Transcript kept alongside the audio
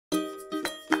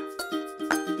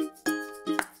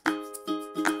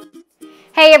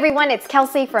Hey everyone, it's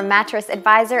Kelsey from Mattress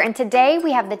Advisor, and today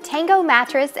we have the Tango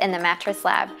Mattress in the Mattress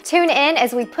Lab. Tune in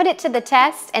as we put it to the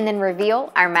test and then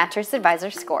reveal our Mattress Advisor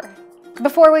score.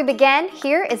 Before we begin,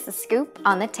 here is the scoop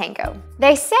on the Tango.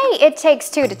 They say it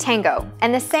takes two to tango,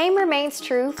 and the same remains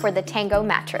true for the Tango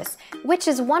mattress, which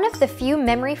is one of the few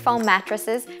memory foam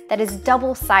mattresses that is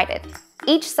double-sided.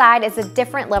 Each side is a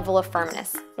different level of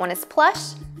firmness. One is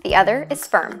plush, the other is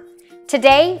firm.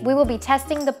 Today, we will be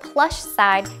testing the plush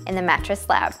side in the Mattress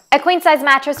Lab. A queen-size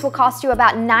mattress will cost you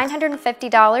about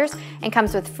 $950 and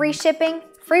comes with free shipping,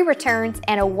 free returns,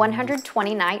 and a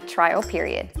 120-night trial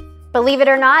period. Believe it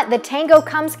or not, the Tango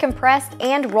comes compressed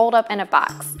and rolled up in a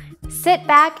box. Sit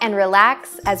back and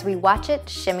relax as we watch it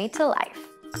shimmy to life.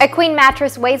 A queen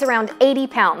mattress weighs around 80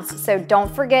 pounds, so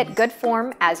don't forget good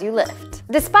form as you lift.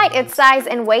 Despite its size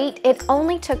and weight, it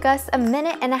only took us a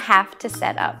minute and a half to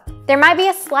set up. There might be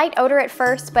a slight odor at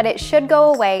first, but it should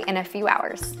go away in a few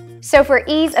hours. So for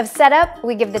ease of setup,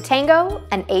 we give the Tango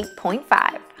an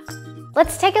 8.5.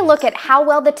 Let's take a look at how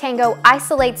well the Tango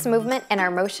isolates movement in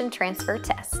our motion transfer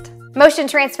test. Motion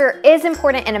transfer is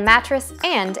important in a mattress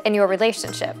and in your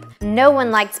relationship. No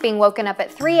one likes being woken up at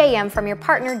 3 a.m. from your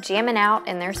partner jamming out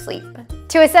in their sleep.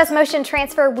 To assess motion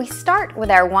transfer, we start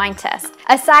with our whine test.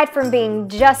 Aside from being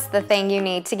just the thing you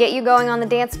need to get you going on the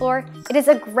dance floor, it is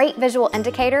a great visual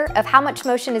indicator of how much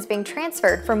motion is being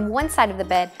transferred from one side of the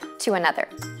bed to another.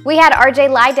 We had RJ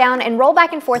lie down and roll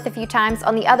back and forth a few times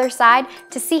on the other side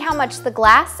to see how much the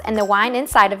glass and the whine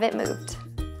inside of it moved.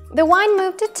 The whine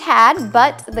moved a tad,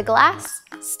 but the glass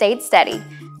stayed steady.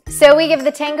 So we give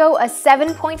the Tango a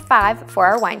 7.5 for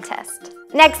our whine test.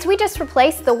 Next, we just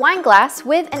replaced the wine glass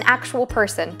with an actual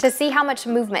person to see how much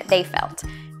movement they felt.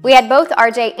 We had both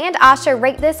RJ and Asha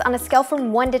rate this on a scale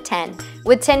from 1 to 10,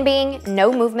 with 10 being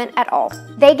no movement at all.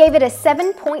 They gave it a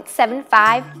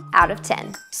 7.75 out of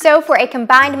 10. So for a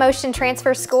combined motion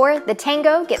transfer score, the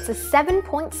Tango gets a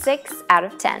 7.6 out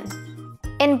of 10.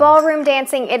 In ballroom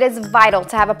dancing, it is vital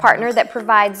to have a partner that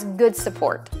provides good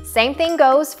support. Same thing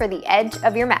goes for the edge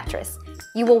of your mattress.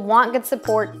 You will want good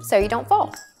support so you don't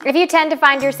fall. If you tend to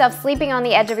find yourself sleeping on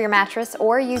the edge of your mattress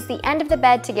or use the end of the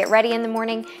bed to get ready in the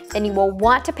morning, then you will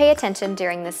want to pay attention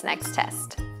during this next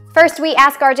test. First, we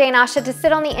ask RJ and Asha to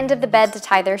sit on the end of the bed to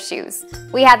tie their shoes.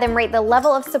 We had them rate the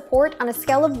level of support on a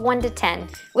scale of 1 to 10,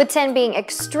 with 10 being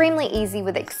extremely easy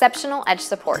with exceptional edge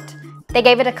support. They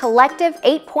gave it a collective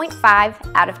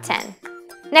 8.5 out of 10.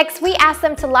 Next, we asked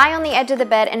them to lie on the edge of the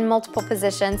bed in multiple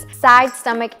positions, side,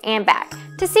 stomach, and back,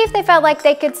 to see if they felt like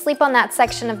they could sleep on that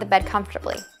section of the bed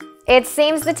comfortably. It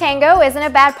seems the Tango isn't a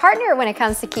bad partner when it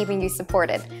comes to keeping you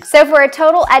supported. So for a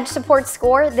total edge support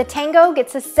score, the Tango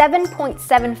gets a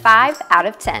 7.75 out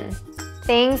of 10.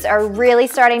 Things are really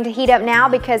starting to heat up now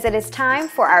because it is time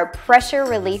for our pressure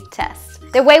relief test.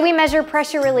 The way we measure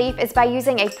pressure relief is by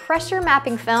using a pressure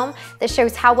mapping film that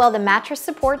shows how well the mattress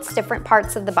supports different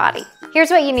parts of the body. Here's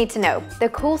what you need to know. The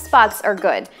cool spots are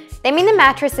good. They mean the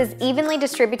mattress is evenly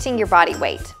distributing your body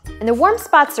weight. And the warm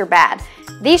spots are bad.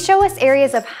 These show us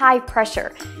areas of high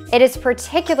pressure. It is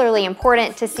particularly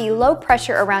important to see low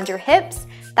pressure around your hips,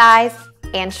 thighs,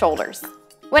 and shoulders.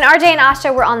 When RJ and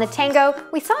Asha were on the Tango,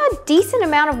 we saw a decent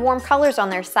amount of warm colors on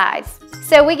their sides.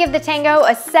 So we give the Tango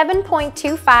a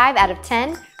 7.25 out of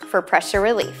 10 for pressure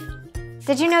relief.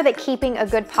 Did you know that keeping a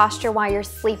good posture while you're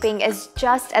sleeping is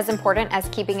just as important as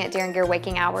keeping it during your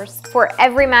waking hours? For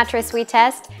every mattress we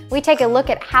test, we take a look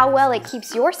at how well it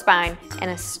keeps your spine in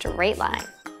a straight line.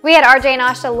 We had RJ and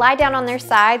Asha lie down on their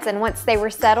sides, and once they were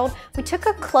settled, we took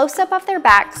a close-up of their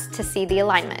backs to see the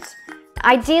alignment.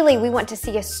 Ideally, we want to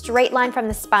see a straight line from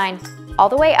the spine all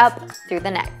the way up through the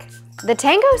neck. The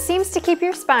Tango seems to keep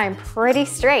your spine pretty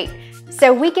straight,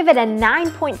 so we give it a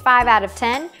 9.5 out of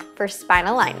 10 for spine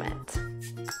alignment.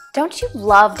 Don't you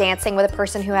love dancing with a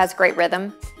person who has great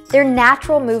rhythm? Their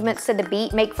natural movements to the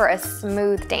beat make for a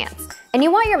smooth dance, and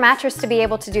you want your mattress to be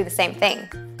able to do the same thing.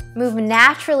 Move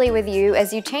naturally with you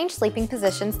as you change sleeping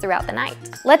positions throughout the night.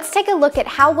 Let's take a look at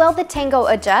how well the Tango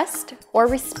adjusts or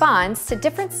responds to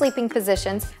different sleeping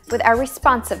positions with our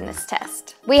responsiveness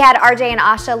test. We had RJ and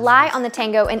Asha lie on the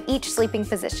Tango in each sleeping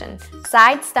position,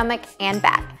 side, stomach, and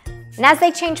back. And as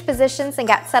they changed positions and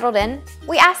got settled in,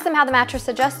 we asked them how the mattress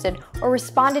adjusted or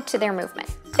responded to their movement.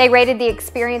 They rated the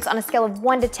experience on a scale of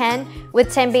 1 to 10,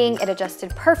 with 10 being it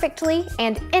adjusted perfectly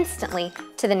and instantly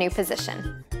to the new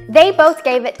position. They both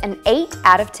gave it an 8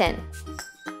 out of 10.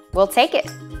 We'll take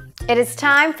it. It is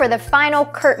time for the final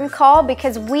curtain call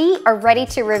because we are ready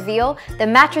to reveal the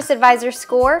Mattress Advisor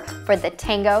score for the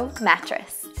Tango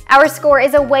mattress. Our score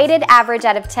is a weighted average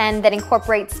out of 10 that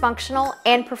incorporates functional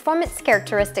and performance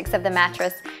characteristics of the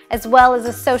mattress, as well as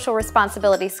a social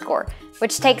responsibility score,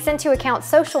 which takes into account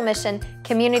social mission,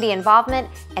 community involvement,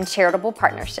 and charitable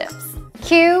partnerships.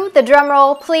 Cue the drum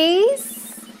roll,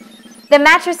 please. The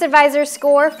Mattress Advisor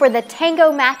score for the Tango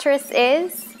mattress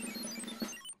is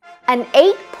an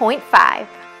 8.5.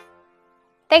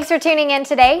 Thanks for tuning in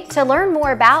today to learn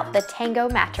more about the Tango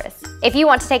mattress. If you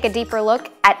want to take a deeper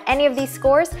look at any of these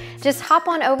scores, just hop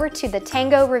on over to the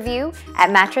Tango review at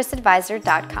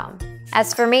mattressadvisor.com.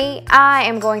 As for me, I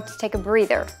am going to take a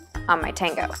breather on my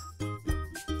Tango.